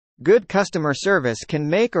Good customer service can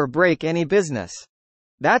make or break any business.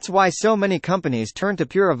 That's why so many companies turn to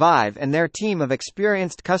Puravive and their team of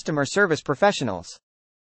experienced customer service professionals.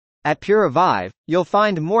 At Puravive, you'll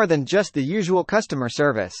find more than just the usual customer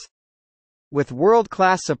service. With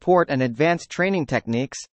world-class support and advanced training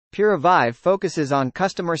techniques, Puravive focuses on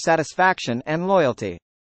customer satisfaction and loyalty.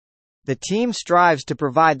 The team strives to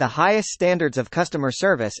provide the highest standards of customer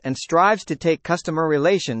service and strives to take customer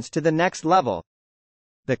relations to the next level.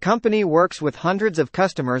 The company works with hundreds of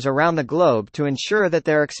customers around the globe to ensure that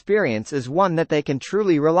their experience is one that they can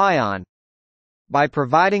truly rely on. By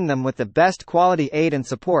providing them with the best quality aid and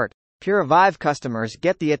support, Puravive customers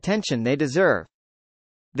get the attention they deserve.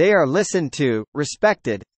 They are listened to,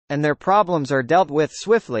 respected, and their problems are dealt with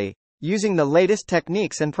swiftly, using the latest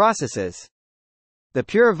techniques and processes. The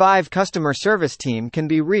Puravive customer service team can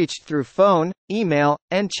be reached through phone, email,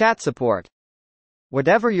 and chat support.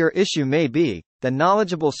 Whatever your issue may be, the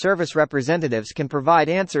knowledgeable service representatives can provide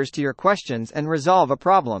answers to your questions and resolve a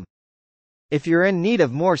problem. If you're in need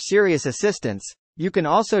of more serious assistance, you can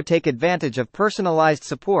also take advantage of personalized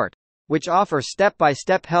support, which offers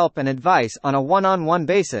step-by-step help and advice on a one-on-one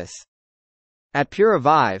basis. At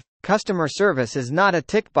Puravive, customer service is not a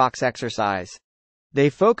tick-box exercise. They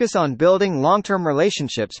focus on building long-term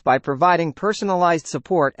relationships by providing personalized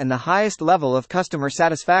support and the highest level of customer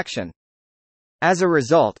satisfaction. As a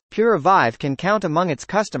result, Puravive can count among its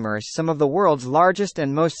customers some of the world's largest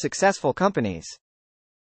and most successful companies.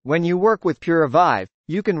 When you work with Puravive,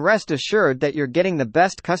 you can rest assured that you're getting the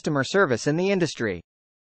best customer service in the industry.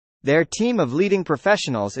 Their team of leading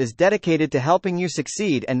professionals is dedicated to helping you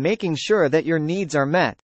succeed and making sure that your needs are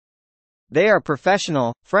met. They are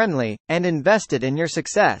professional, friendly, and invested in your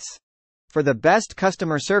success. For the best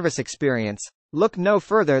customer service experience, look no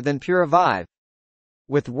further than Puravive.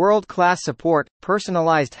 With world-class support,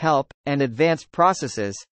 personalized help, and advanced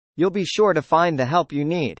processes, you'll be sure to find the help you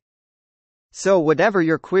need. So whatever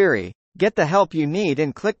your query, get the help you need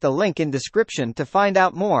and click the link in description to find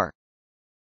out more.